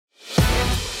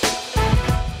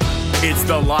It's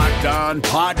the Locked On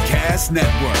Podcast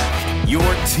Network, your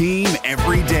team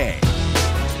every day.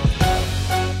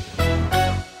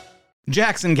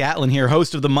 Jackson Gatlin here,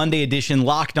 host of the Monday edition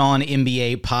Locked On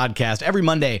NBA podcast. Every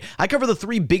Monday, I cover the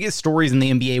three biggest stories in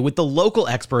the NBA with the local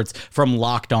experts from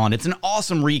Locked On. It's an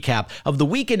awesome recap of the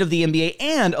weekend of the NBA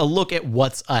and a look at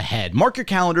what's ahead. Mark your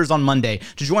calendars on Monday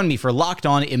to join me for Locked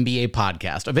On NBA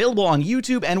podcast, available on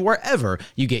YouTube and wherever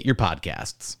you get your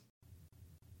podcasts.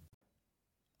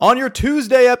 On your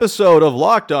Tuesday episode of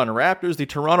Locked On Raptors, the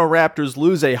Toronto Raptors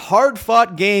lose a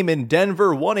hard-fought game in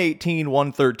Denver,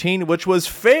 118-113, which was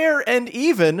fair and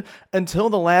even until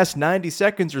the last 90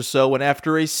 seconds or so, when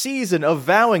after a season of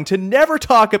vowing to never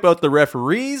talk about the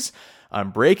referees, I'm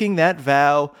breaking that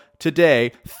vow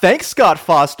today. Thanks, Scott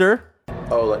Foster.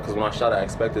 Oh, because when I shot, I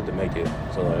expected to make it.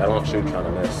 So I don't shoot trying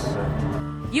to miss.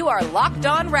 You are Locked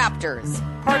On Raptors,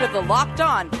 part of the Locked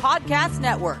On Podcast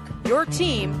Network, your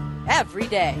team every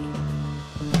day.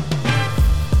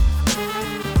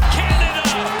 Canada,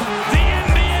 the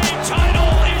NBA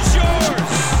title is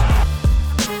yours.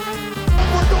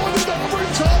 We're going to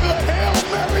overtime. A Hail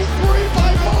Mary 3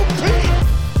 by Mo Pete.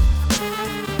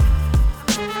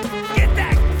 Get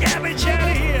that garbage out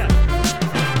of here.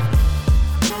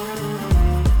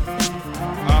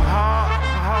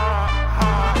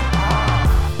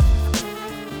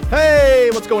 Hey,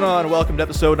 what's going on? Welcome to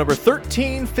episode number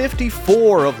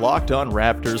 1354 of Locked On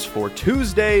Raptors for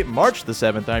Tuesday, March the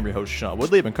 7th. I'm your host, Sean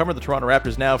Woodley. I've been covering the Toronto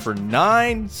Raptors now for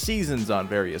 9 seasons on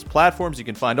various platforms. You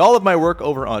can find all of my work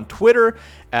over on Twitter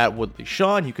at Woodley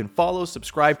Sean. You can follow,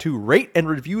 subscribe to, rate, and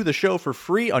review the show for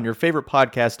free on your favorite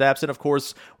podcast apps. And of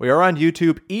course, we are on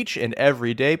YouTube each and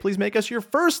every day. Please make us your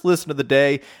first listen of the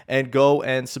day and go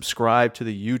and subscribe to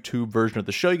the YouTube version of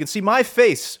the show. You can see my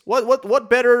face. What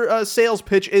better sales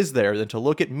pitch is there than to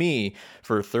look at me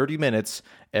for 30 minutes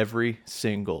every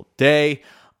single day?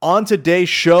 On today's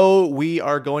show, we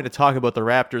are going to talk about the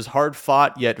Raptors'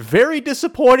 hard-fought yet very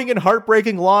disappointing and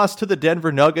heartbreaking loss to the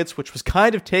Denver Nuggets, which was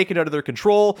kind of taken out of their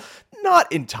control.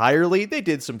 Not entirely. They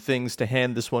did some things to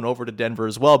hand this one over to Denver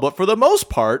as well, but for the most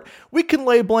part, we can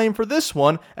lay blame for this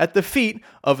one at the feet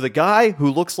of the guy who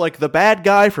looks like the bad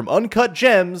guy from Uncut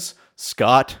Gems,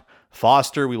 Scott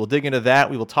Foster. We will dig into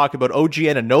that. We will talk about OG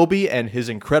Anunoby and his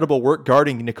incredible work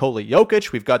guarding Nikola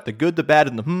Jokic. We've got the good, the bad,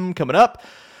 and the coming up.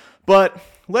 But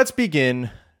let's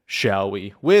begin, shall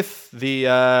we, with the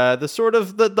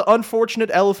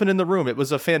unfortunate elephant in the room. It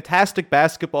was a fantastic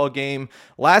basketball game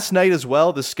last night as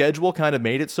well. The schedule kind of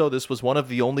made it so this was one of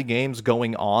the only games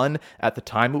going on at the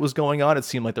time it was going on. It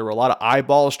seemed like there were a lot of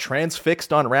eyeballs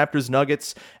transfixed on Raptors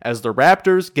Nuggets as the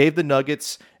Raptors gave the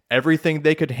Nuggets everything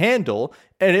they could handle,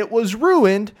 and it was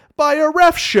ruined by a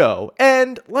ref show.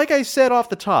 And like I said off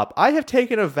the top, I have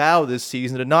taken a vow this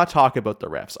season to not talk about the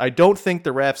refs. I don't think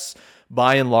the refs,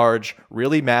 by and large,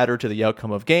 really matter to the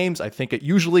outcome of games. I think it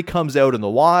usually comes out in the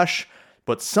wash,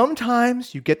 but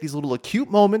sometimes you get these little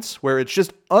acute moments where it's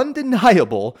just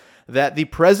undeniable that the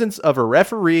presence of a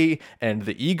referee and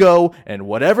the ego and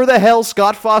whatever the hell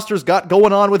Scott Foster's got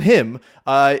going on with him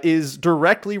is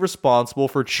directly responsible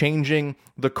for changing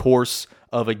the course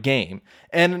of a game.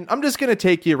 And I'm just going to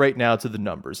take you right now to the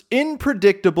numbers.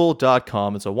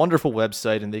 Inpredictable.com is a wonderful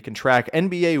website, and they can track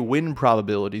NBA win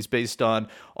probabilities based on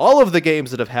all of the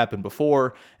games that have happened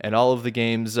before and all of the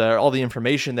games, all the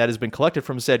information that has been collected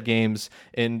from said games,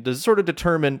 and to sort of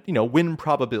determine, win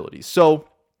probabilities. So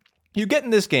you get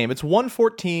in this game, it's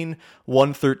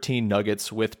 114-113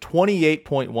 Nuggets with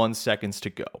 28.1 seconds to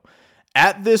go.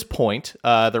 At this point,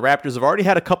 the Raptors have already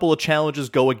had a couple of challenges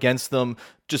go against them,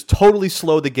 just totally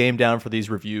slow the game down for these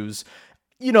reviews.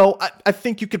 I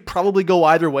think you could probably go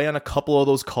either way on a couple of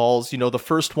those calls. The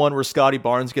first one where Scotty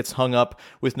Barnes gets hung up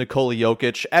with Nikola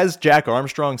Jokic, as Jack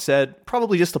Armstrong said,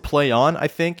 probably just a play on. I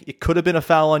think it could have been a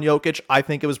foul on Jokic. I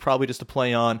think it was probably just a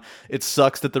play on. It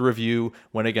sucks that the review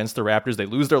went against the Raptors. They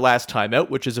lose their last timeout,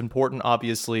 which is important,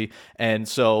 obviously, and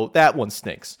so that one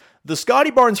stinks. The Scotty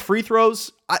Barnes free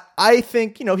throws, I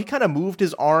think, he kind of moved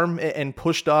his arm and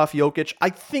pushed off Jokic.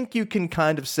 I think you can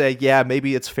kind of say, yeah,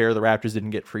 maybe it's fair the Raptors didn't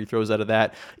get free throws out of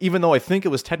that, even though I think it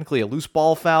was technically a loose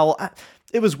ball foul.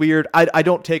 It was weird. I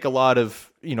don't take a lot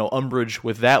of, umbrage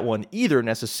with that one either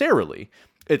necessarily.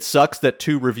 It sucks that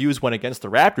 2 reviews went against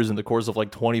the Raptors in the course of like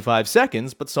 25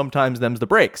 seconds, but sometimes them's the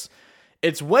breaks.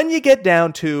 It's when you get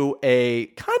down to a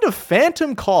kind of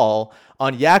phantom call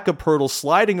on Jakob Poeltl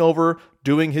sliding over,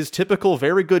 doing his typical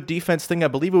very good defense thing. I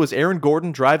believe it was Aaron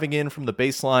Gordon driving in from the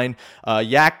baseline.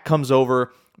 Yak comes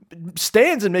over,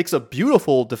 stands and makes a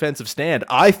beautiful defensive stand,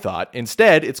 I thought.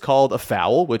 Instead, it's called a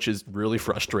foul, which is really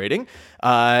frustrating.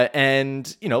 And,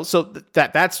 so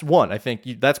that's one. I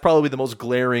think that's probably the most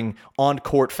glaring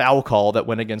on-court foul call that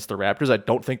went against the Raptors. I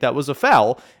don't think that was a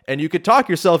foul. And you could talk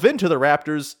yourself into the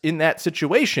Raptors in that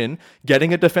situation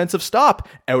getting a defensive stop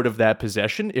out of that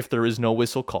possession if there is no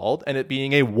whistle called, and it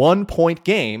being a 1-point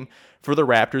game for the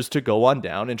Raptors to go on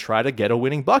down and try to get a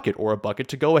winning bucket or a bucket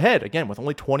to go ahead, again, with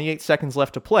only 28 seconds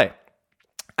left to play.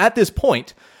 At this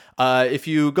point, if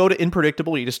you go to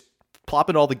Unpredictable, you just plop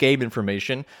in all the game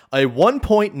information. A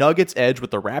 1-point Nuggets edge with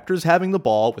the Raptors having the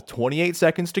ball with 28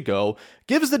 seconds to go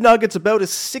gives the Nuggets about a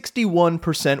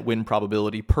 61% win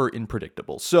probability per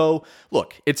Unpredictable. So,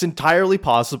 look, it's entirely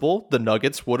possible the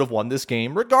Nuggets would have won this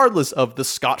game regardless of the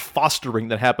Scott Fostering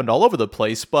that happened all over the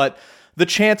place, but the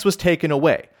chance was taken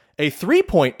away. A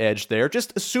 3-point edge there.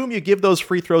 Just assume you give those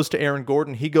free throws to Aaron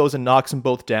Gordon. He goes and knocks them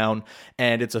both down.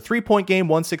 And it's a 3-point game,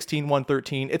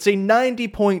 116-113. It's a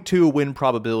 90.2 win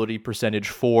probability percentage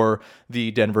for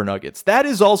the Denver Nuggets. That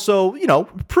is also,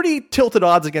 pretty tilted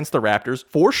odds against the Raptors,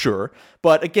 for sure.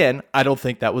 But again, I don't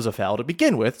think that was a foul to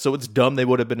begin with. So it's dumb they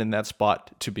would have been in that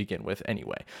spot to begin with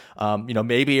anyway.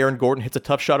 Maybe Aaron Gordon hits a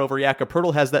tough shot over Jakob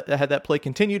Poeltl, had that play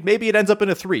continued. Maybe it ends up in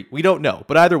a 3. We don't know.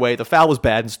 But either way, the foul was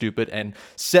bad and stupid and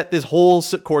set this whole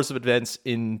course of events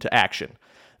into action.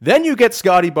 Then you get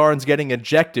Scotty Barnes getting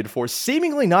ejected for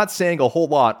seemingly not saying a whole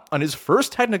lot on his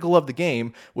first technical of the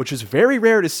game, which is very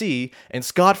rare to see, and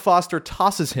Scott Foster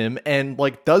tosses him and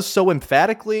does so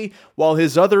emphatically while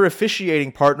his other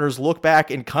officiating partners look back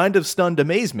in kind of stunned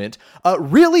amazement. A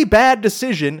really bad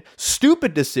decision,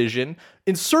 stupid decision,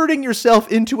 inserting yourself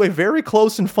into a very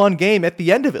close and fun game at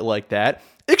the end of it like that.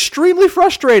 Extremely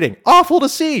frustrating, awful to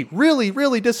see, really,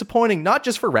 really disappointing, not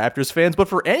just for Raptors fans, but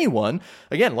for anyone.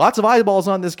 Again, lots of eyeballs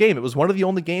on this game. It was one of the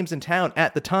only games in town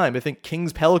at the time. I think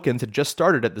Kings-Pelicans had just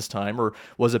started at this time, or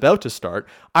was about to start.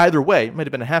 Either way, it might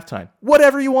have been a halftime.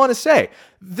 Whatever you want to say.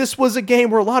 This was a game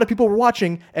where a lot of people were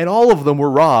watching, and all of them were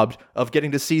robbed of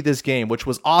getting to see this game, which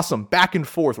was awesome, back and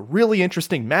forth, really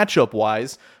interesting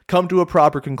matchup-wise, come to a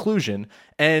proper conclusion.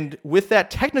 And with that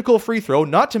technical free throw,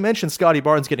 not to mention Scotty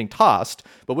Barnes getting tossed,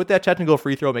 but with that technical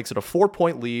free throw, makes it a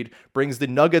 4-point lead, brings the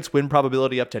Nuggets win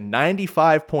probability up to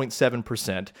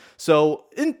 95.7%. So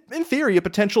in theory, a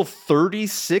potential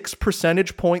 36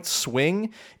 percentage point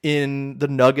swing in the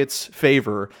Nuggets'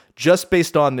 favor, just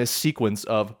based on this sequence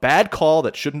of bad call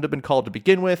that shouldn't have been called to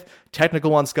begin with,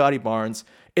 technical on Scotty Barnes.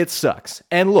 It sucks.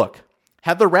 And look,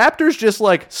 had the Raptors just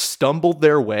stumbled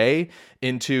their way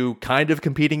into kind of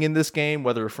competing in this game,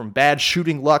 whether from bad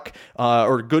shooting luck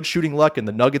or good shooting luck and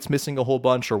the Nuggets missing a whole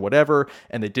bunch or whatever,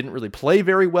 and they didn't really play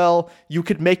very well, you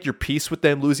could make your peace with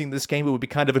them losing this game. It would be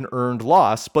kind of an earned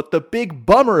loss. But the big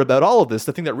bummer about all of this,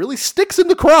 the thing that really sticks in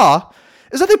the craw,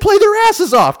 is that they play their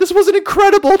asses off. This was an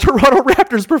incredible Toronto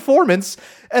Raptors performance,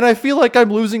 and I feel like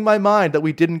I'm losing my mind that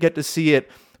we didn't get to see it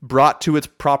brought to its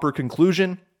proper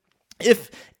conclusion.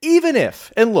 Even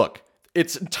if, and look,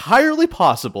 it's entirely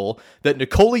possible that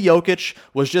Nikola Jokic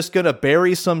was just going to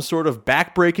bury some sort of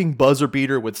back-breaking buzzer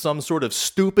beater with some sort of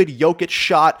stupid Jokic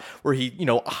shot where he,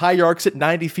 high arcs it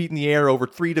 90 feet in the air over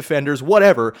 3 defenders,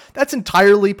 whatever. That's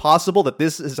entirely possible that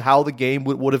this is how the game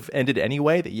would have ended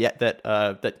anyway,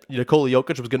 that Nikola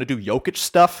Jokic was going to do Jokic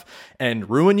stuff and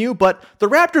ruin you. But the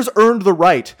Raptors earned the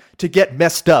right to get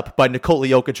messed up by Nikola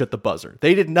Jokic at the buzzer.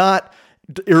 They did not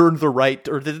earn the right,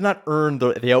 or they did not earn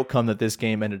the outcome that this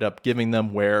game ended up giving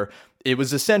them, where it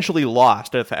was essentially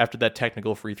lost after that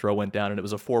technical free throw went down, and it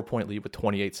was a 4-point lead with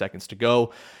 28 seconds to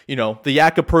go. The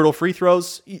Jakob Poeltl free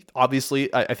throws,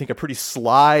 obviously, I think a pretty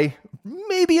sly,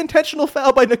 maybe intentional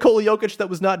foul by Nikola Jokic that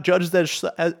was not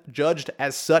judged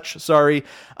as such. Sorry,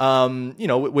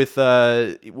 with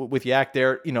Yak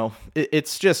there,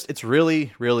 it's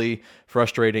really, really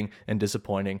frustrating and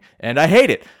disappointing, and I hate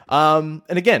it. And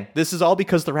again, this is all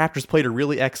because the Raptors played a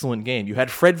really excellent game. You had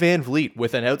Fred VanVleet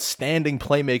with an outstanding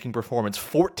playmaking performance,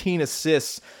 14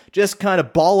 assists, just kind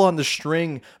of ball on the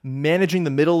string, managing the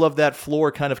middle of that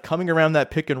floor, kind of coming around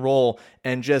that pick and roll,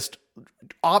 and just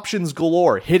options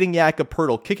galore, hitting Jakob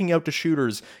Poeltl, kicking out to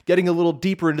shooters, getting a little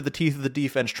deeper into the teeth of the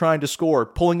defense, trying to score,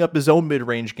 pulling up his own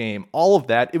mid-range game, all of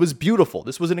that. It was beautiful.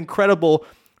 This was an incredible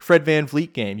Fred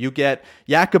VanVleet game. You get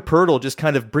Jakob Poeltl just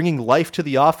kind of bringing life to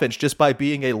the offense just by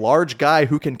being a large guy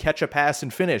who can catch a pass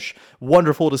and finish.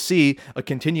 Wonderful to see a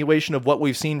continuation of what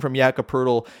we've seen from Jakob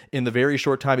Poeltl in the very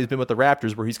short time he's been with the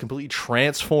Raptors, where he's completely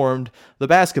transformed the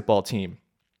basketball team.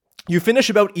 You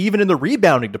finish about even in the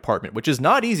rebounding department, which is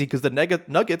not easy because the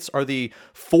Nuggets are the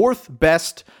 4th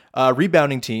best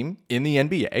rebounding team in the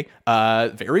NBA.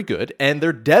 Very good. And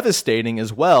they're devastating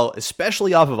as well,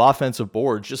 especially off of offensive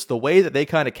boards. Just the way that they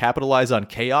kind of capitalize on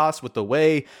chaos with the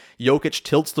way Jokic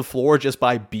tilts the floor just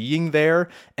by being there,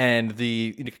 and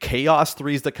the chaos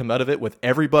threes that come out of it with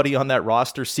everybody on that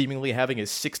roster seemingly having a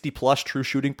 60+ true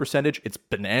shooting percentage. It's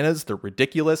bananas. They're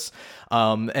ridiculous.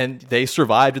 And they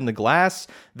survived in the glass.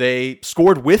 They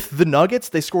scored with the Nuggets.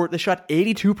 They shot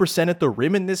 82% at the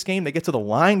rim in this game. They get to the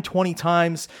line 20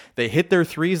 times. They hit their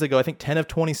threes. They go, I think, 10 of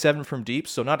 27 from deep.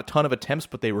 So not a ton of attempts,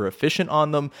 but they were efficient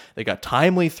on them. They got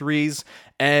timely threes.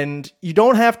 And they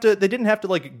didn't have to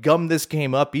like gum this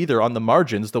game up either on the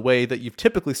margins, the way that you've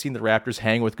typically seen the Raptors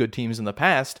hang with good teams in the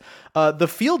past. The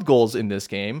field goals in this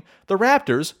game, the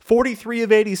Raptors, 43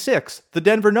 of 86. The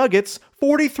Denver Nuggets,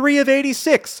 43 of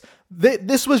 86.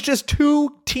 This was just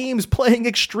two teams playing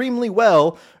extremely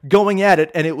well, going at it,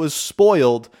 and it was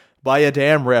spoiled by a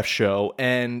damn ref show.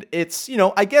 And it's,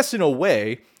 I guess in a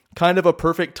way, kind of a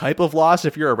perfect type of loss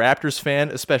if you're a Raptors fan,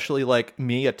 especially like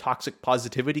me, a toxic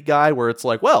positivity guy, where it's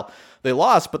like, well, they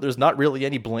lost, but there's not really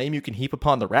any blame you can heap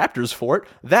upon the Raptors for it.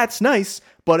 That's nice,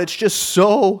 but it's just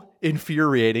so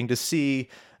infuriating to see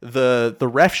the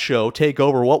ref show take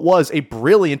over what was a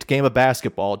brilliant game of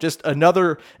basketball. Just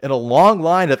another in a long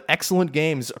line of excellent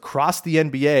games across the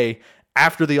NBA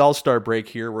after the All-Star break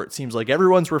here, where it seems like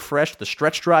everyone's refreshed. The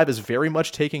stretch drive is very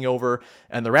much taking over,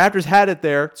 and the Raptors had it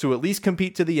there to at least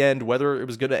compete to the end, whether it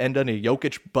was going to end on a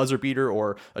Jokic buzzer beater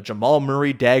or a Jamal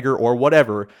Murray dagger or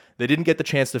whatever. They didn't get the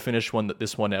chance to finish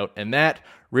this one out, and that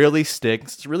really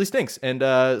stinks. It really stinks.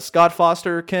 And Scott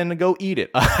Foster can go eat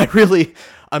it.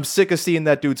 I'm sick of seeing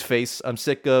that dude's face. I'm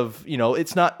sick of,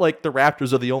 it's not like the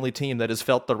Raptors are the only team that has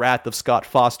felt the wrath of Scott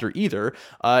Foster either.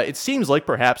 It seems like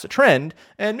perhaps a trend,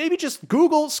 and maybe just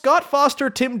Google Scott Foster,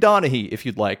 Tim Donaghy, if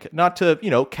you'd like. Not to,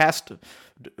 cast...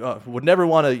 would never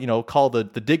want to, call the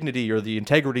dignity or the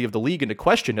integrity of the league into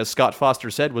question, as Scott Foster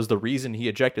said was the reason he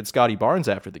ejected Scotty Barnes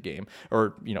after the game.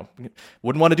 Or,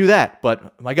 wouldn't want to do that.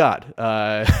 But, my God,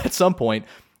 at some point,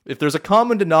 if there's a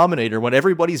common denominator when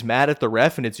everybody's mad at the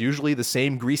ref and it's usually the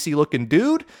same greasy-looking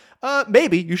dude,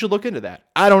 maybe you should look into that.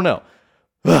 I don't know.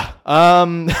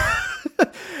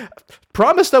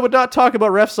 Promised I would not talk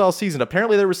about refs all season.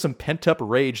 Apparently there was some pent-up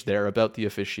rage there about the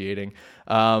officiating.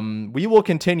 We will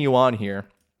continue on here.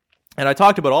 And I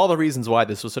talked about all the reasons why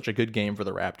this was such a good game for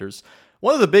the Raptors.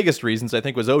 One of the biggest reasons, I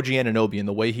think, was OG Anunoby and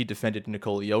the way he defended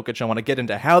Nikola Jokic. I want to get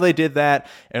into how they did that,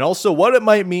 and also what it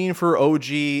might mean for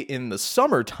OG in the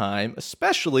summertime,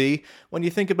 especially when you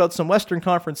think about some Western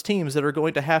Conference teams that are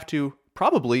going to have to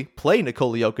probably play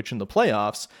Nikola Jokic in the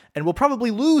playoffs, and will probably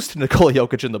lose to Nikola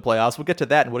Jokic in the playoffs. We'll get to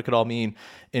that and what it could all mean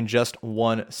in just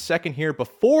 1 second here.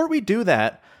 Before we do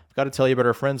that, I've got to tell you about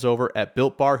our friends over at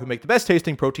Built Bar, who make the best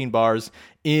tasting protein bars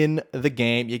in the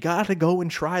game. You got to go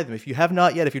and try them. If you have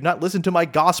not yet, if you've not listened to my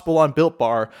gospel on Built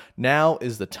Bar, now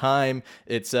is the time.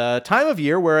 It's a time of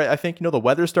year where I think, the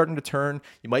weather's starting to turn.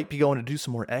 You might be going to do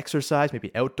some more exercise,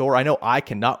 maybe outdoor. I know I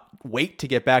cannot wait to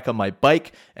get back on my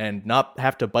bike and not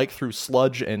have to bike through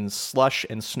sludge and slush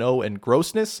and snow and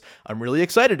grossness. I'm really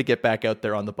excited to get back out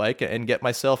there on the bike and get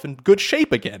myself in good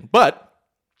shape again. But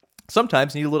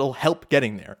sometimes you need a little help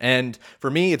getting there. And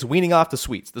for me, it's weaning off the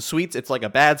sweets. The sweets, it's like a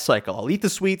bad cycle. I'll eat the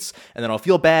sweets, and then I'll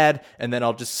feel bad, and then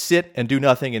I'll just sit and do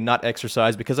nothing and not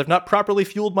exercise because I've not properly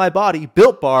fueled my body.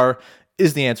 Built Bar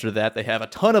is the answer to that. They have a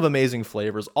ton of amazing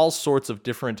flavors, all sorts of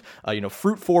different,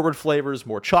 fruit-forward flavors,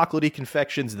 more chocolatey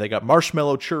confections. They got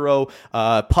marshmallow churro,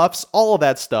 puffs, all of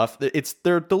that stuff.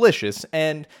 They're delicious,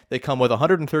 and they come with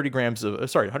 130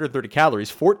 calories,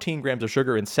 14 grams of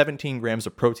sugar, and 17 grams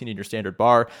of protein in your standard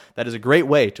bar. That is a great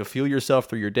way to fuel yourself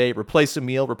through your day. Replace a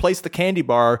meal, replace the candy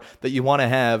bar that you want to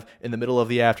have in the middle of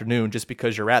the afternoon just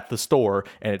because you're at the store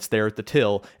and it's there at the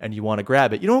till and you want to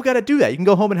grab it. You don't got to do that. You can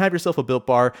go home and have yourself a Built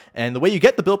Bar, and the way you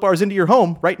get the Built Bars into your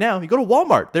home right now, you go to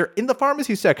Walmart. They're in the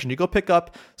pharmacy section. You go pick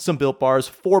up some Built Bars,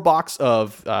 4 box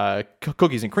of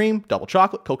cookies and cream, double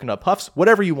chocolate, coconut puffs,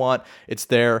 whatever you want. It's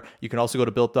there. You can also go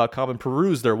to Built.com and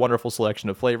peruse their wonderful selection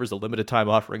of flavors, the limited time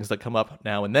offerings that come up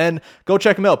now and then. Go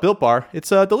check them out. Built Bar. It's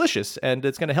delicious, and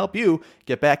it's going to help you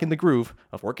get back in the groove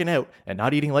of working out and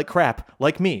not eating like crap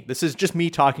like me. This is just me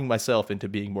talking myself into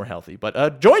being more healthy.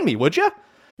 But join me, would you?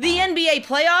 The NBA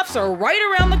playoffs are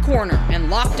right around the corner,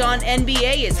 and Locked On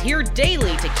NBA is here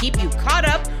daily to keep you caught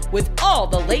up with all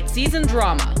the late season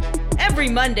drama. Every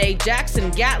Monday, Jackson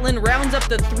Gatlin rounds up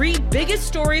the 3 biggest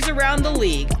stories around the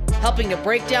league, helping to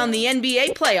break down the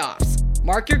NBA playoffs.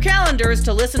 Mark your calendars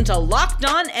to listen to Locked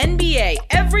On NBA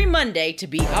every Monday to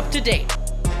be up to date.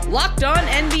 Locked On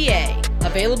NBA,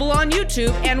 available on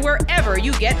YouTube and wherever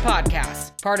you get podcasts.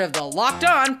 part of the Locked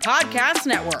On Podcast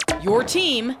Network, your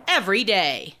team every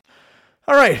day.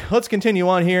 All right, let's continue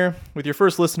on here with your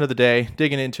first listen of the day,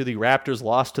 digging into the Raptors'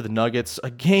 loss to the Nuggets,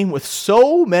 a game with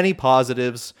so many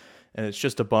positives, and it's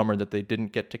just a bummer that they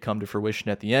didn't get to come to fruition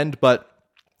at the end. But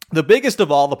the biggest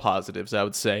of all the positives, I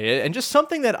would say, and just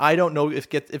something that I don't know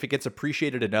if it gets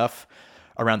appreciated enough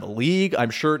around the league. I'm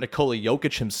sure Nikola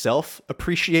Jokic himself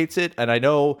appreciates it, and I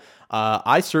know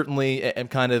I certainly am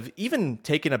kind of even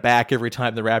taken aback every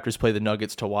time the Raptors play the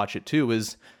Nuggets to watch it too,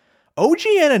 is OG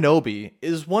Anunoby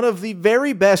is one of the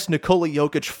very best Nikola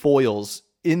Jokic foils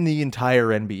in the entire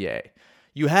NBA.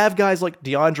 You have guys like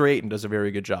DeAndre Ayton does a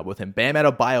very good job with him. Bam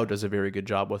Adebayo does a very good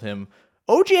job with him.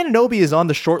 OG Anunoby is on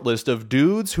the short list of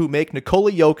dudes who make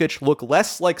Nikola Jokic look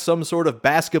less like some sort of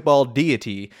basketball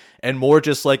deity and more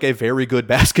just like a very good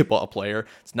basketball player.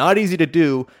 It's not easy to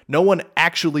do. No one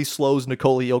actually slows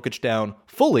Nikola Jokic down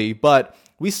fully, but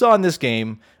we saw in this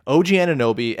game OG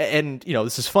Anunoby, and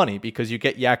this is funny because you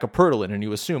get Jakob Poeltl in and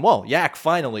you assume, well, Yak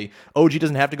finally, OG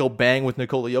doesn't have to go bang with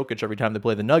Nikola Jokic every time they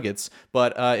play the Nuggets,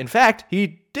 but in fact,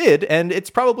 he did, and it's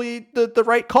probably the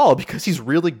right call because he's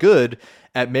really good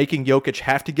at making Jokic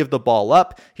have to give the ball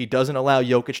up. He doesn't allow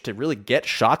Jokic to really get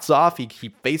shots off. He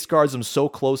face guards him so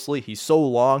closely. He's so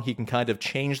long. He can kind of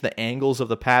change the angles of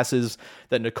the passes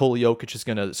that Nikola Jokic is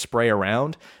going to spray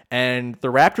around. And the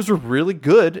Raptors were really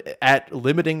good at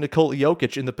limiting Nikola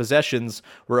Jokic in the possessions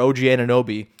where OG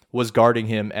Anunoby was guarding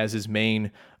him as his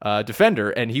main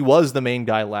defender, and he was the main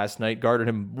guy last night, guarded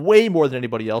him way more than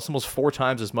anybody else, almost 4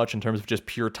 times as much in terms of just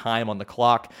pure time on the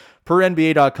clock. Per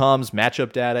NBA.com's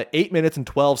matchup data, 8 minutes and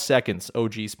 12 seconds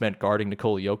OG spent guarding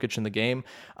Nikola Jokic in the game.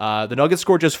 The Nuggets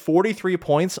scored just 43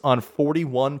 points on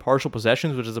 41 partial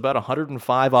possessions, which is about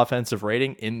 105 offensive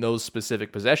rating in those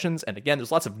specific possessions. And again,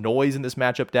 there's lots of noise in this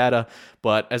matchup data,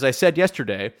 but as I said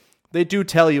yesterday, they do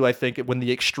tell you, I think, when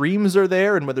the extremes are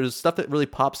there and when there's stuff that really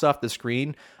pops off the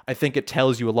screen, I think it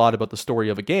tells you a lot about the story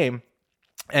of a game.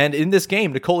 And in this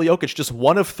game, Nikola Jokic just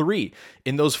 1 of 3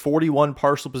 in those 41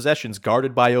 partial possessions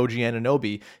guarded by OG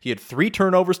Anunoby. He had 3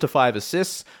 turnovers to 5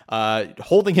 assists,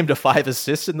 holding him to 5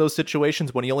 assists in those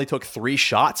situations when he only took 3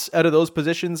 shots out of those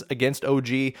positions against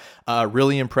OG.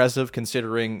 Really impressive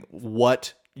considering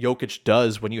what Jokic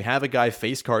does when you have a guy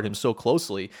face guard him so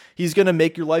closely. He's going to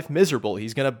make your life miserable.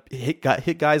 He's going to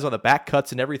hit guys on the back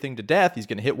cuts and everything to death. He's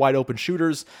going to hit wide open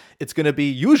shooters. It's going to be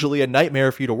usually a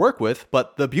nightmare for you to work with.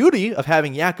 But the beauty of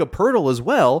having Jakob Poeltl as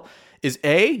well is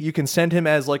you can send him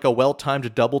as like a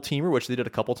well-timed double teamer, which they did a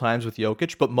couple times with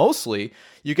Jokic, but mostly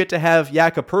you get to have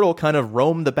Jakob Poeltl kind of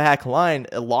roam the back line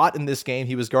a lot in this game.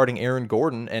 He was guarding Aaron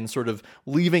Gordon and sort of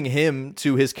leaving him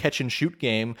to his catch and shoot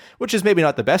game, which is maybe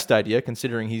not the best idea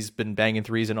considering he's been banging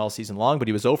threes in all season long, but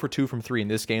he was 0 for 2 from 3 in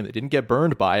this game. They didn't get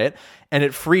burned by it, and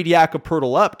it freed Jakob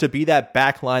Poeltl up to be that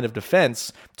back line of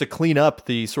defense to clean up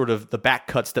the sort of the back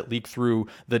cuts that leak through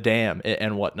the dam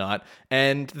and whatnot.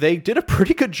 And they did a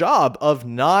pretty good job of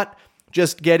not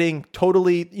just getting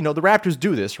totally, the Raptors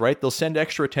do this, right? They'll send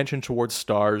extra attention towards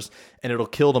stars and it'll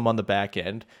kill them on the back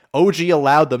end. OG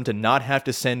allowed them to not have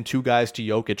to send 2 guys to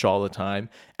Jokic all the time.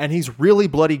 And he's really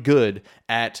bloody good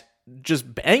at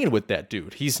just banging with that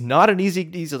dude. He's not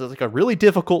he's like a really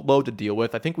difficult load to deal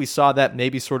with. I think we saw that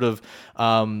maybe sort of,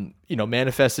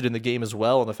 manifested in the game as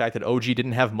well. And the fact that OG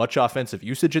didn't have much offensive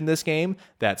usage in this game.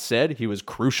 That said, he was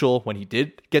crucial when he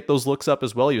did get those looks up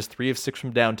as well. He was 3 of 6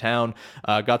 from downtown,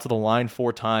 got to the line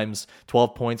 4 times,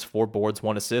 12 points, 4 boards,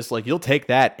 1 assist. Like, you'll take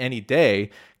that any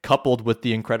day, coupled with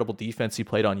the incredible defense he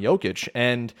played on Jokic.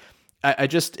 And I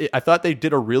thought they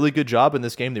did a really good job in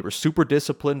this game. They were super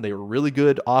disciplined. They were really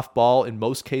good off ball in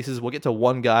most cases. We'll get to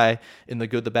one guy in the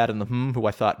good, the bad, and the who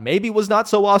I thought maybe was not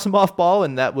so awesome off ball,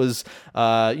 and that was,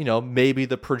 maybe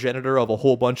the progenitor of a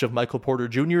whole bunch of Michael Porter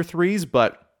Jr. threes,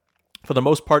 but for the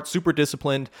most part, super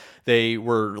disciplined. They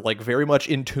were very much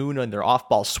in tune on their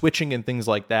off-ball switching and things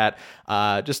like that.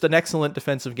 Just an excellent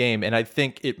defensive game, and I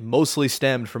think it mostly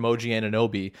stemmed from OG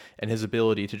Anunoby and his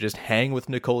ability to just hang with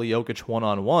Nikola Jokic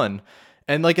one-on-one.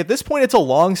 And at this point, it's a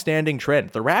long-standing trend.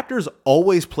 The Raptors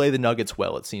always play the Nuggets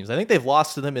well, it seems. I think they've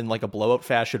lost to them in a blowout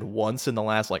fashion once in the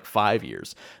last 5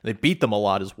 years. They beat them a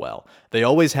lot as well. They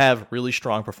always have really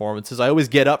strong performances. I always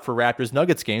get up for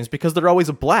Raptors-Nuggets games because they're always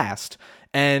a blast.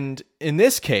 And in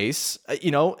this case,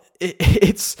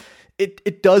 it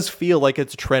does feel like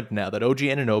it's a trend now that OG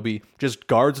Anunoby just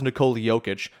guards Nikola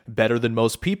Jokic better than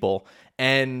most people.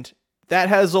 And that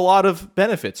has a lot of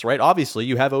benefits, right? Obviously,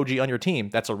 you have OG on your team.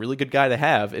 That's a really good guy to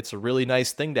have. It's a really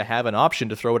nice thing to have an option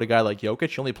to throw at a guy like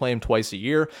Jokic. You only play him twice a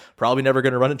year. Probably never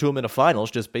going to run into him in a finals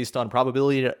just based on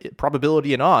probability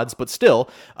and odds. But still,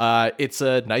 it's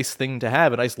a nice thing to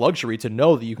have, a nice luxury to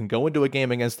know that you can go into a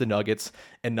game against the Nuggets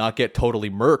and not get totally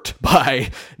murked by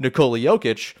Nikola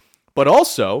Jokic. But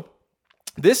also,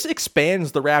 this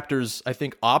expands the Raptors', I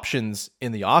think, options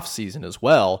in the offseason as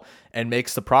well, and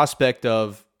makes the prospect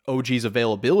of OG's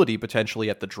availability potentially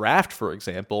at the draft, for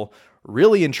example,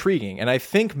 really intriguing. And I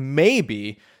think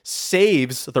maybe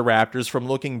saves the Raptors from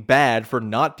looking bad for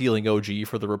not dealing OG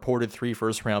for the reported 3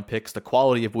 first-round picks, the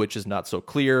quality of which is not so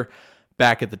clear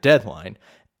back at the deadline.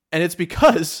 And it's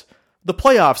because the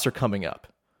playoffs are coming up.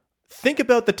 Think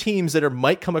about the teams that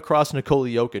might come across Nikola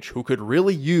Jokic who could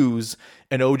really use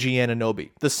an OG Anunoby.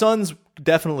 The Suns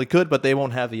definitely could, but they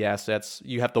won't have the assets.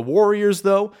 You have the Warriors,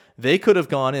 though. They could have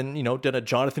gone and, done a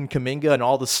Jonathan Kuminga and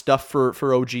all the stuff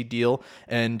for OG deal,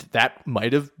 and that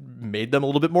might have made them a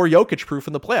little bit more Jokic-proof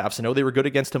in the playoffs. I know they were good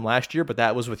against him last year, but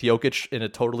that was with Jokic in a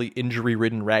totally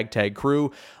injury-ridden ragtag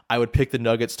crew. I would pick the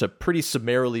Nuggets to pretty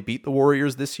summarily beat the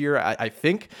Warriors this year, I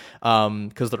think,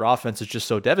 because their offense is just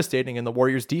so devastating, and the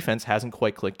Warriors' defense hasn't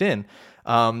quite clicked in.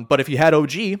 But if you had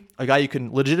OG, a guy you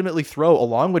can legitimately throw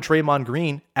along with Draymond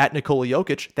Green at Nikola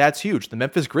Jokic, that's huge. The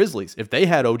Memphis Grizzlies, if they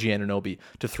had OG Anunoby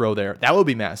to throw there, that would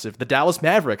be massive. The Dallas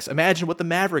Mavericks, imagine what the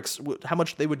Mavericks, how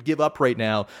much they would give up right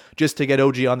now just to get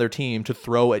OG on their team to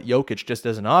throw at Jokic just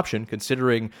as an option,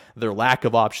 considering their lack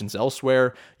of options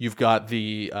elsewhere. You've got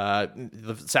the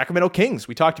Sacramento Kings.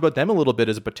 We talked about them a little bit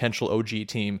as a potential OG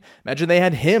team. Imagine they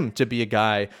had him to be a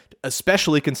guy,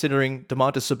 especially considering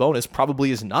Domantas Sabonis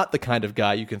probably is not the kind of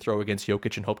guy you can throw against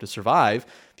Jokic and hope to survive.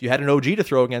 If you had an OG to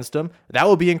throw against him, that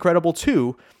would be incredible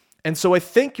too. And so I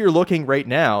think you're looking right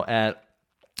now at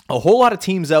a whole lot of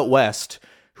teams out west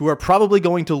who are probably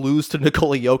going to lose to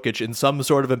Nikola Jokic in some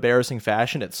sort of embarrassing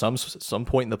fashion at some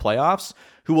point in the playoffs,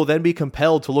 who will then be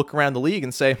compelled to look around the league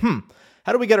and say,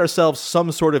 how do we get ourselves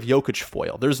some sort of Jokic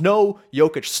foil? There's no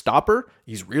Jokic stopper.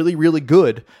 He's really, really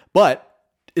good, but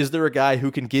is there a guy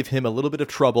who can give him a little bit of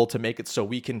trouble to make it so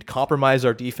we can compromise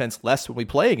our defense less when we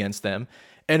play against them?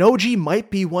 And OG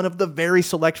might be one of the very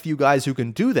select few guys who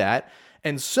can do that.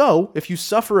 And so, if you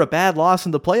suffer a bad loss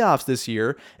in the playoffs this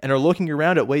year and are looking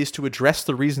around at ways to address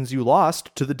the reasons you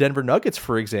lost to the Denver Nuggets,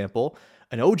 for example,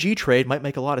 an OG trade might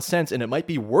make a lot of sense, and it might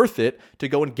be worth it to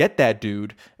go and get that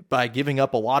dude by giving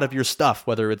up a lot of your stuff,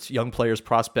 whether it's young players,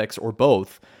 prospects, or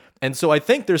both. And so I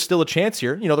think there's still a chance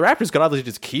here. The Raptors could obviously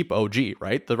just keep OG,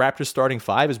 right? The Raptors starting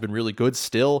 5 has been really good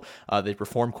still. They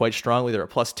performed quite strongly. They're a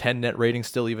plus 10 net rating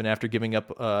still, even after giving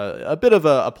up a bit of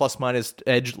a plus-minus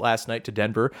edge last night to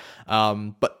Denver.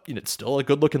 But it's still a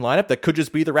good-looking lineup that could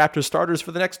just be the Raptors starters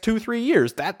for the next 2-3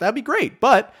 years. That'd be great.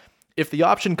 But if the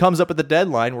option comes up at the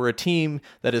deadline where a team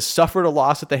that has suffered a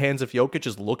loss at the hands of Jokic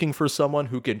is looking for someone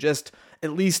who can just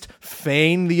at least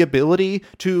feign the ability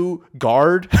to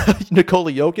guard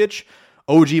Nikola Jokic,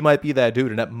 OG might be that dude,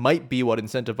 and that might be what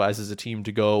incentivizes a team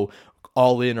to go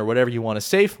all in or whatever you want to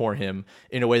say for him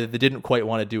in a way that they didn't quite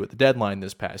want to do at the deadline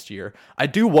this past year. I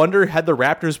do wonder, had the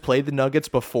Raptors played the Nuggets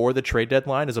before the trade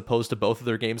deadline as opposed to both of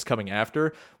their games coming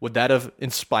after, would that have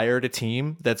inspired a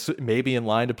team that's maybe in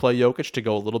line to play Jokic to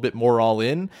go a little bit more all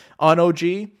in on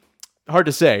OG? Hard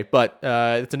to say, but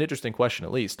it's an interesting question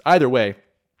at least. Either way,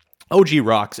 OG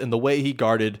rocks, and the way he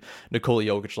guarded Nikola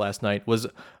Jokic last night was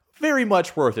very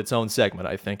much worth its own segment,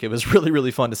 I think. It was really,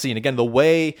 really fun to see. And again, the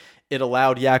way it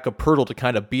allowed Jakob Poeltl to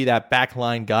kind of be that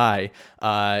backline guy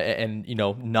and,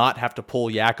 not have to pull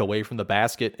Yak away from the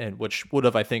basket, and which would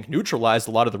have, I think, neutralized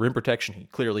a lot of the rim protection he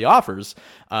clearly offers.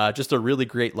 Just a really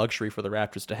great luxury for the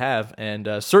Raptors to have, and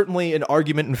certainly an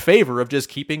argument in favor of just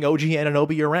keeping OG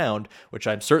Anunoby around, which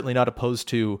I'm certainly not opposed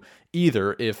to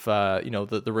either if,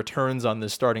 the returns on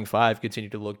this starting 5 continue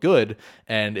to look good,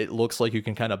 and it looks like you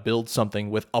can kind of build something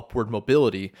with upward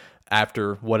mobility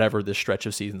after whatever this stretch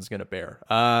of season is going to bear.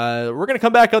 We're going to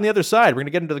come back on the other side. We're going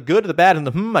to get into the good, the bad, and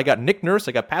the I got Nick Nurse.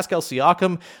 I got Pascal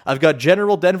Siakam. I've got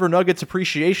general Denver Nuggets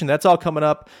appreciation. That's all coming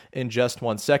up in just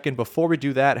 1 second. Before we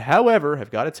do that, however,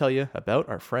 I've got to tell you about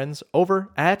our friends over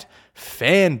at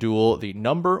FanDuel, the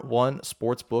 #1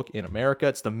 sports book in America.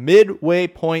 It's the midway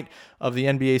point of the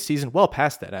NBA season. Well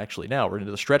past that, actually. Now we're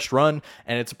into the stretched run,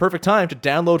 and it's a perfect time to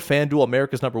download FanDuel,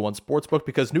 America's #1 sports book,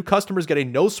 because new customers get a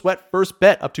no-sweat first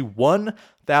bet up to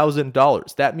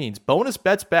 $1,000. That means bonus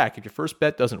bets back if your first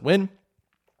bet doesn't win.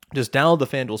 Just download the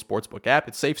FanDuel Sportsbook app.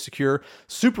 It's safe, secure,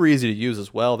 super easy to use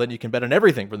as well. Then you can bet on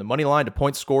everything from the money line to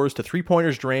point scores to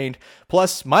three-pointers drained.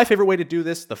 Plus, my favorite way to do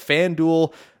this, the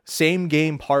FanDuel Same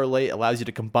game parlay allows you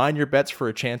to combine your bets for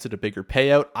a chance at a bigger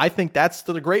payout. I think that's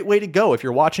the great way to go. If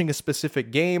you're watching a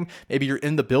specific game, maybe you're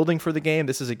in the building for the game.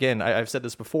 This is, again, I've said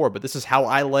this before, but this is how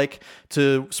I like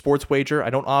to sports wager.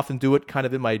 I don't often do it kind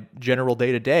of in my general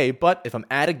day-to-day, but if I'm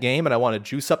at a game and I want to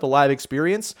juice up the live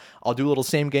experience, I'll do a little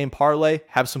same game parlay,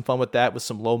 have some fun with that with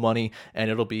some low money, and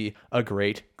it'll be a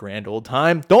great grand old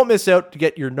time. Don't miss out to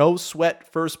get your no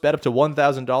sweat first bet up to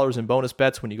 $1,000 in bonus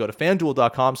bets when you go to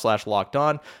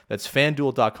FanDuel.com/lockedon. That's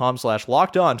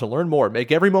FanDuel.com/lockedon to learn more.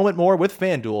 Make every moment more with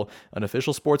FanDuel, an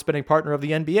official sports betting partner of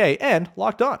the NBA and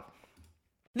Locked On.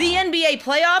 The NBA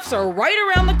playoffs are right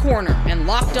around the corner, and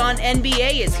Locked On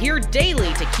NBA is here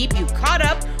daily to keep you caught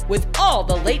up with all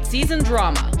the late season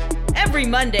drama. Every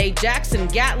Monday, Jackson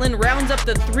Gatlin rounds up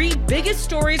the 3 biggest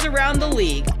stories around the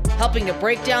league, helping to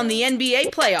break down the NBA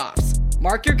playoffs.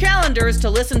 Mark your calendars to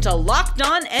listen to Locked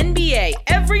On NBA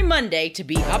every Monday to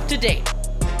be up to date.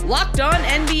 Locked On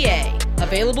NBA,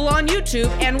 available on YouTube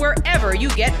and wherever you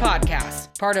get podcasts.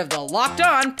 Part of the Locked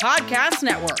On Podcast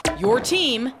Network, your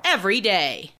team every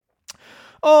day.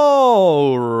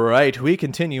 All right, we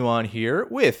continue on here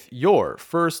with your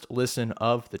first listen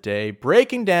of the day,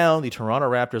 breaking down the Toronto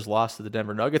Raptors loss to the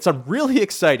Denver Nuggets. I'm really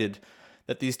excited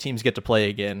that these teams get to play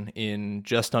again in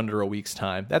just under a week's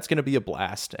time. That's going to be a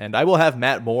blast. And I will have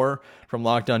Matt Moore from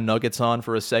Locked On Nuggets on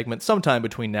for a segment sometime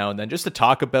between now and then, just to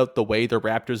talk about the way the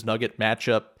Raptors-Nugget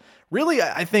matchup. Really,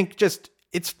 I think just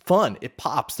it's fun. It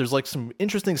pops. There's like some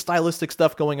interesting stylistic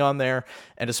stuff going on there.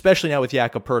 And especially now with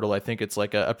Jakob Poeltl, I think it's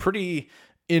like a pretty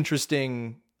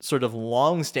interesting sort of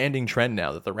long-standing trend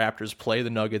now that the Raptors play the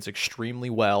Nuggets extremely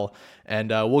well. And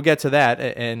we'll get to that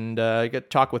and get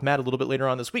talk with Matt a little bit later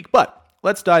on this week. But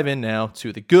let's dive in now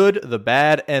to the good, the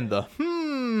bad, and the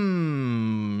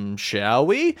shall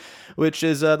we? Which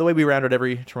is the way we round out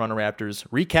every Toronto Raptors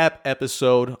recap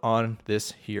episode on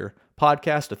this here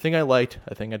podcast. A thing I liked,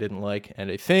 a thing I didn't like,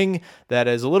 and a thing that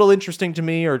is a little interesting to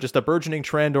me, or just a burgeoning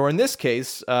trend, or in this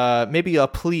case, maybe a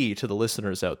plea to the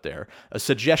listeners out there, a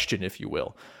suggestion, if you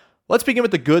will. Let's begin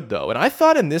with the good, though. And I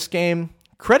thought in this game,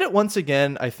 credit once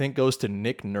again, I think, goes to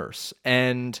Nick Nurse.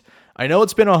 And I know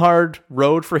it's been a hard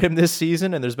road for him this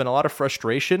season, and there's been a lot of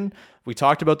frustration. We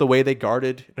talked about the way they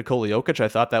guarded Nikola Jokic. I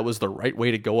thought that was the right way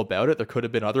to go about it. There could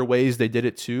have been other ways they did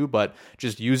it too, but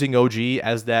just using OG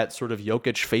as that sort of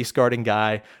Jokic face guarding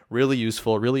guy, really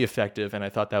useful, really effective, and I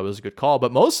thought that was a good call.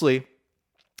 But mostly,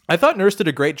 I thought Nurse did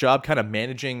a great job kind of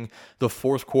managing the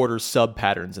fourth quarter sub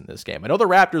patterns in this game. I know the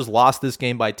Raptors lost this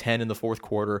game by 10 in the fourth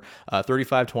quarter,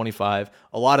 35-25.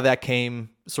 A lot of that came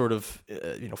sort of,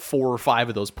 4 or 5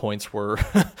 of those points were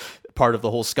part of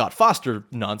the whole Scott Foster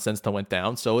nonsense that went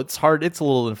down. So it's hard. It's a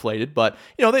little inflated, but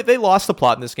they lost the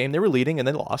plot in this game. They were leading and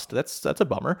they lost. That's a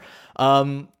bummer.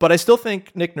 But I still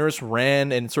think Nick Nurse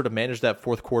ran and sort of managed that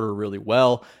fourth quarter really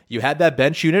well. You had that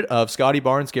bench unit of Scotty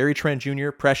Barnes, Gary Trent Jr.,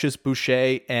 Precious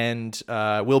Boucher, and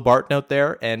Will Barton out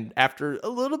there. And after a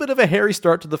little bit of a hairy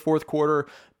start to the fourth quarter,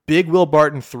 big Will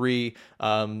Barton 3,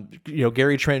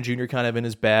 Gary Trent Jr. kind of in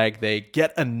his bag. They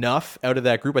get enough out of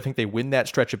that group. I think they win that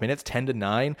stretch of minutes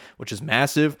 10-9, which is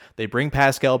massive. They bring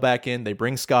Pascal back in. They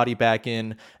bring Scotty back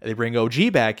in. They bring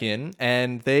OG back in,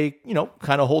 and they,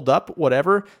 kind of hold up,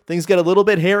 whatever. Things get a little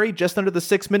bit hairy just under the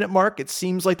 6-minute mark. It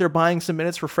seems like they're buying some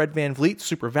minutes for Fred VanVleet.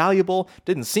 Super valuable.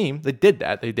 Didn't seem. They did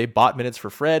that. They bought minutes for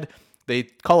Fred. They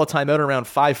call a timeout around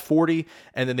 5:40,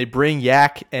 and then they bring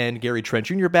Yak and Gary Trent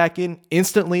Jr. back in.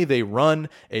 Instantly, they run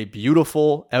a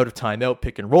beautiful out of timeout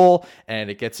pick and roll, and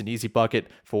it gets an easy bucket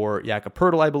for Jakob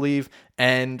Poeltl, I believe.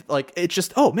 And it's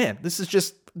just, oh man, this is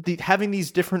just having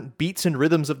these different beats and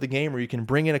rhythms of the game where you can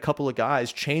bring in a couple of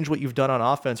guys, change what you've done on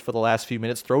offense for the last few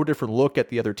minutes, throw a different look at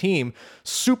the other team.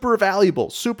 Super valuable,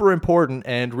 super important,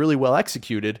 and really well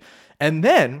executed. And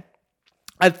then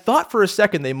I thought for a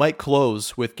second they might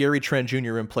close with Gary Trent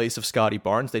Jr. in place of Scotty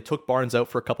Barnes. They took Barnes out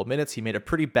for a couple minutes. He made a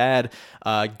pretty bad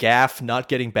gaffe not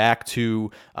getting back to,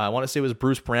 I want to say it was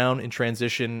Bruce Brown in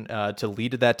transition to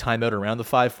lead to that timeout around the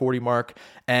 5:40 mark.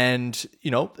 And,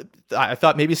 I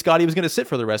thought maybe Scotty was going to sit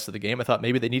for the rest of the game. I thought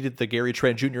maybe they needed the Gary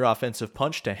Trent Jr. offensive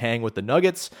punch to hang with the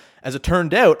Nuggets. As it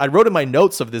turned out, I wrote in my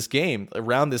notes of this game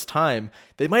around this time,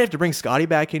 they might have to bring Scotty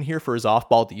back in here for his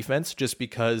off-ball defense just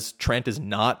because Trent is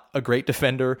not a great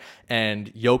defender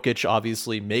and Jokic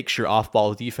obviously makes your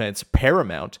off-ball defense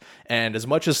paramount. And as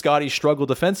much as Scotty struggled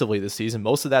defensively this season,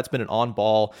 most of that's been an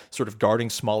on-ball sort of guarding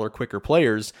smaller, quicker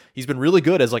players. He's been really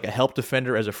good as like a help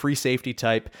defender, as a free safety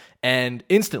type. And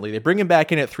instantly, they bring him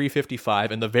back in at 3:55,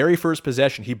 and the very first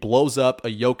possession, he blows up a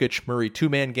Jokic-Murray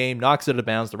two-man game, knocks it out of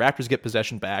bounds. The Raptors get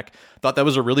possession back. Thought that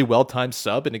was a really well-timed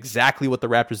sub and exactly what the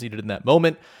Raptors needed in that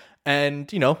moment.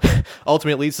 And,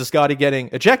 ultimately leads to Scotty getting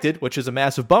ejected, which is a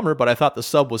massive bummer, but I thought the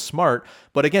sub was smart.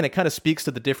 But again, it kind of speaks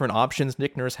to the different options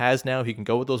Nick Nurse has now. He can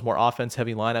go with those more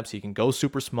offense-heavy lineups. He can go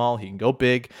super small. He can go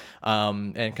big,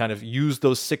 and kind of use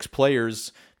those 6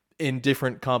 players in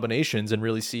different combinations and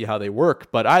really see how they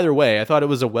work. But either way, I thought it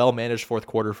was a well-managed fourth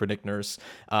quarter for Nick Nurse.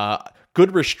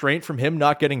 Good restraint from him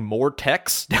not getting more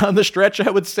techs down the stretch,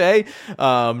 I would say.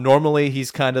 Normally,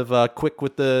 he's kind of quick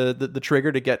with the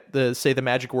trigger to get say the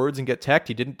magic words and get teched.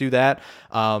 He didn't do that.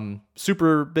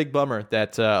 Super big bummer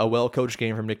that a well-coached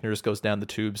game from Nick Nurse goes down the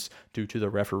tubes due to the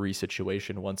referee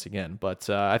situation once again. But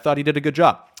I thought he did a good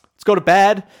job. Let's go to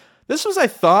bad. This was, I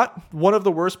thought, one of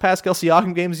the worst Pascal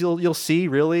Siakam games you'll see,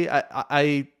 really.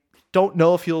 I don't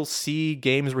know if you'll see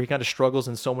games where he kind of struggles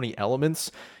in so many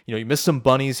elements. You miss some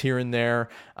bunnies here and there.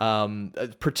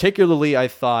 Particularly, I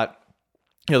thought,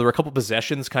 there were a couple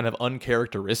possessions kind of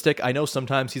uncharacteristic. I know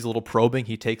sometimes he's a little probing,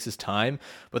 he takes his time,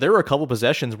 but there were a couple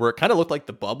possessions where it kind of looked like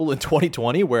the bubble in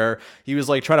 2020 where he was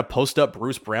like trying to post up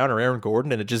Bruce Brown or Aaron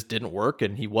Gordon and it just didn't work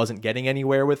and he wasn't getting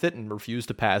anywhere with it and refused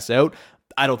to pass out.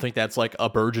 I don't think that's like a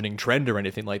burgeoning trend or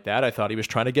anything like that. I thought he was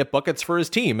trying to get buckets for his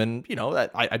team. And,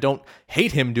 I don't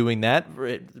hate him doing that,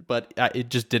 but it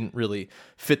just didn't really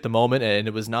fit the moment. And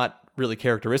it was not really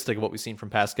characteristic of what we've seen from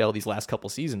Pascal these last couple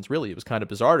seasons. Really, it was kind of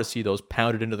bizarre to see those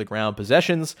pounded into the ground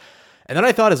possessions. And then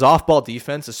I thought his off-ball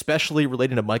defense, especially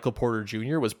relating to Michael Porter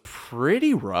Jr., was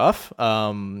pretty rough.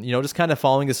 Just kind of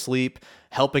falling asleep,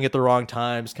 helping at the wrong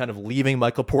times, kind of leaving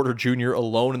Michael Porter Jr.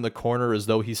 alone in the corner as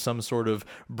though he's some sort of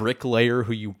bricklayer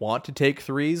who you want to take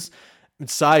threes.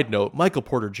 Side note, Michael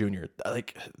Porter Jr.,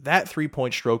 like that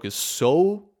three-point stroke is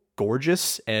so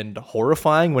gorgeous and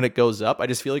horrifying when it goes up. I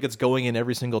just feel like it's going in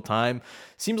every single time.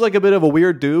 Seems like a bit of a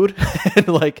weird dude. And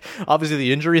like obviously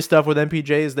the injury stuff with MPJ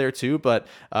is there too, but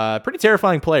pretty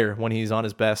terrifying player when he's on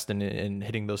his best and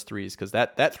hitting those threes, because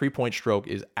that 3-point stroke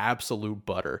is absolute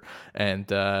butter. And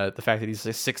the fact that he's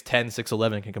 6'10",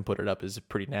 6'11" can put it up is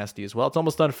pretty nasty as well. It's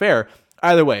almost unfair.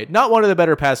 Either way, not one of the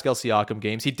better Pascal Siakam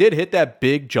games. He did hit that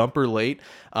big jumper late,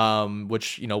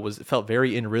 which felt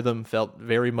very in rhythm, felt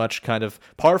very much kind of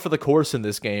par for the course in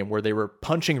this game, where they were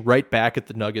punching right back at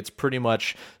the Nuggets pretty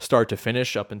much start to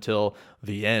finish up until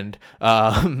the end.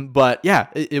 But yeah,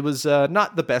 it was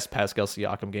not the best Pascal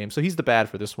Siakam game, so he's the bad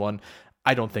for this one.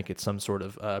 I don't think it's some sort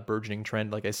of burgeoning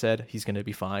trend. Like I said, he's going to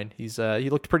be fine. He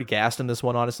looked pretty gassed in this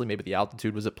one, honestly. Maybe the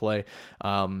altitude was at play.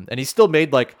 And he still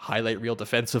made like highlight reel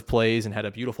defensive plays and had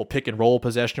a beautiful pick and roll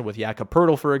possession with Jakob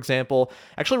Poeltl, for example.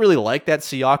 Actually really like that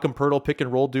Siakam-Poeltl pick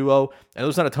and roll duo. And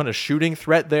there's not a ton of shooting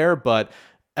threat there, but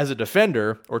as a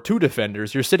defender or two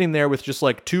defenders, you're sitting there with just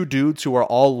like two dudes who are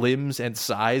all limbs and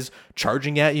size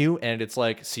charging at you. And it's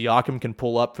like Siakam can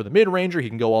pull up for the mid-ranger. He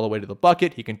can go all the way to the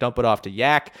bucket. He can dump it off to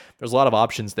Yak. There's a lot of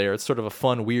options there. It's sort of a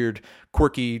fun, weird,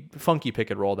 quirky, funky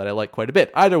pick and roll that I like quite a bit.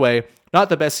 Either way, not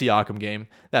the best Siakam game.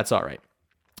 That's all right.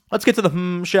 Let's get to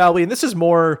the shall we? And this is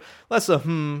less a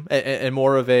and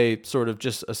more of a sort of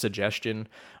just a suggestion.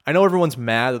 I know everyone's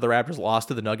mad that the Raptors lost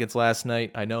to the Nuggets last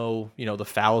night. I know, the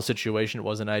foul situation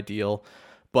wasn't ideal,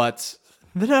 but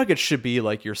the Nuggets should be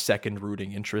like your second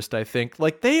rooting interest, I think.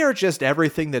 Like, they are just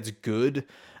everything that's good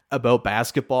about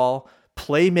basketball.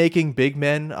 Playmaking big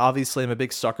men, obviously I'm a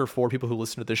big sucker for. People who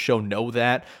listen to this show know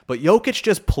that. But Jokic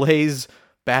just plays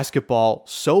basketball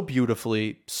so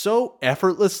beautifully, so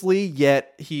effortlessly,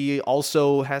 yet he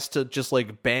also has to just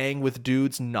like bang with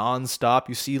dudes nonstop.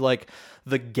 You see like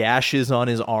the gashes on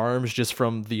his arms just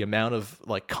from the amount of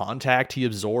like contact he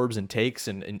absorbs and takes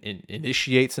and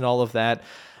initiates and all of that.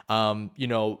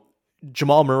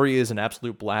 Jamal Murray is an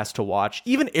absolute blast to watch.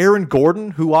 Even Aaron Gordon,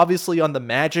 who obviously on the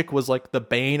Magic was like the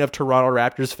bane of Toronto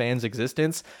Raptors fans'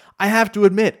 existence, I have to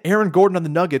admit, Aaron Gordon on the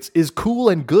Nuggets is cool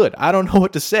and good. I don't know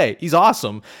what to say. He's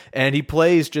awesome, and he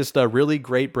plays just a really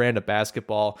great brand of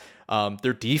basketball.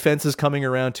 Their defense is coming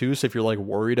around too, so if you're like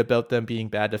worried about them being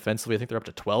bad defensively, I think they're up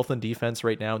to 12th in defense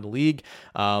right now in the league.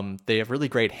 They have really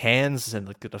great hands, and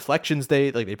like the deflections,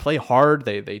 they play hard.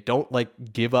 They don't like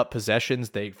give up possessions.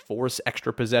 They force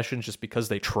extra possessions just because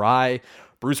they try.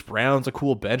 Bruce Brown's a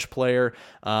cool bench player.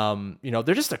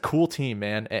 They're just a cool team,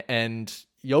 man. And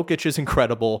Jokic is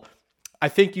incredible. I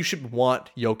think you should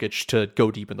want Jokic to go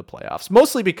deep in the playoffs,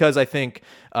 mostly because I think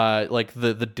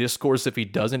the discourse, if he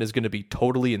doesn't, is going to be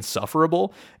totally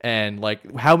insufferable. And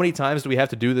like, how many times do we have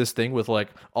to do this thing with like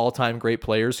all-time great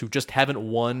players who just haven't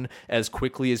won as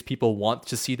quickly as people want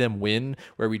to see them win,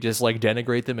 where we just like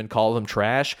denigrate them and call them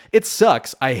trash? It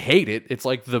sucks. I hate it. It's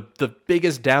like the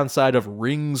biggest downside of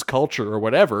rings culture or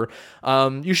whatever.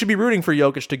 You should be rooting for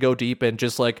Jokic to go deep and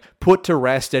just like put to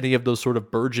rest any of those sort of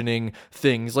burgeoning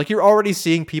things. Like, you're already already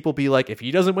seeing people be like, if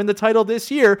he doesn't win the title this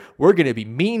year, we're going to be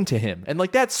mean to him. And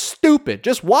like, that's stupid.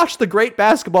 Just watch the great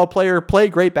basketball player play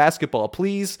great basketball,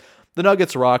 please. The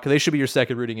Nuggets rock. They should be your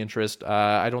second rooting interest.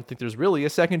 I don't think there's really a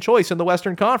second choice in the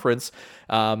Western Conference,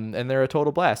 and they're a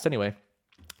total blast. Anyway,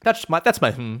 that's my.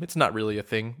 It's not really a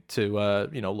thing to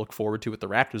look forward to with the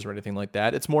Raptors or anything like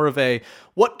that. It's more of a,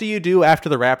 what do you do after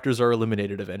the Raptors are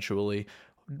eliminated eventually?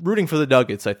 Rooting for the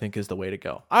Nuggets, I think, is the way to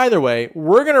go. Either way,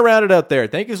 we're going to round it out there.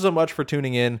 Thank you so much for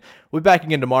tuning in. We'll be back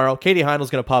again tomorrow. Katie Heinel's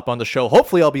going to pop on the show.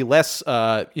 Hopefully, I'll be less,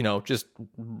 just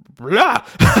blah.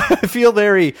 I feel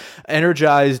very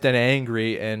energized and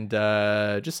angry and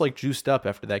just like juiced up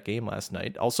after that game last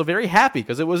night. Also very happy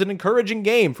because it was an encouraging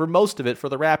game for most of it for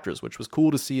the Raptors, which was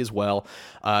cool to see as well.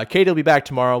 Katie will be back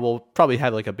tomorrow. We'll probably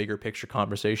have like a bigger picture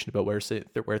conversation about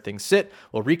where things sit.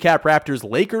 We'll recap Raptors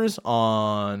Lakers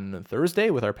on Thursday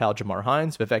with our pal Jamar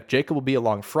Hines. Vivek Jacob will be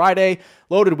along Friday.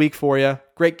 Loaded week for you.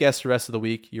 Great guests the rest of the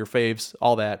week. Your faves,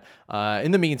 all that.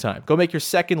 In the meantime, go make your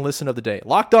second listen of the day.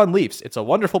 Locked On Leafs. It's a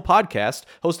wonderful podcast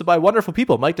hosted by wonderful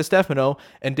people, Mike DiStefano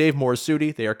and Dave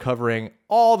Morisuti. They are covering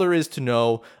all there is to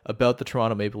know about the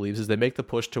Toronto Maple Leafs as they make the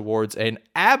push towards an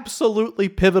absolutely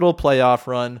pivotal playoff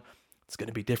run. It's going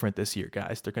to be different this year,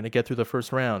 guys. They're going to get through the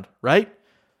first round, right?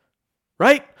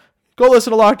 Right? Go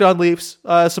listen to Locked On Leafs.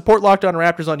 Support Locked On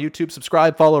Raptors on YouTube.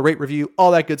 Subscribe, follow, rate, review,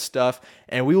 all that good stuff.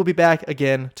 And we will be back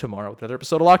again tomorrow with another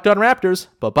episode of Locked On Raptors.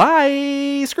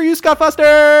 Bye-bye. Screw you, Scott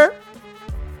Foster.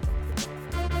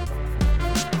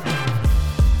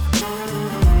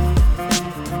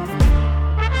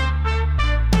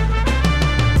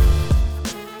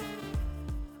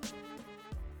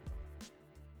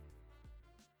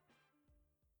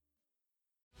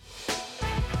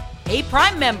 Hey,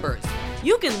 Prime members,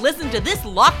 you can listen to this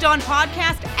Locked On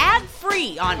podcast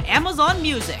ad-free on Amazon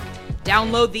Music.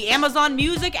 Download the Amazon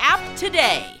Music app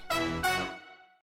today.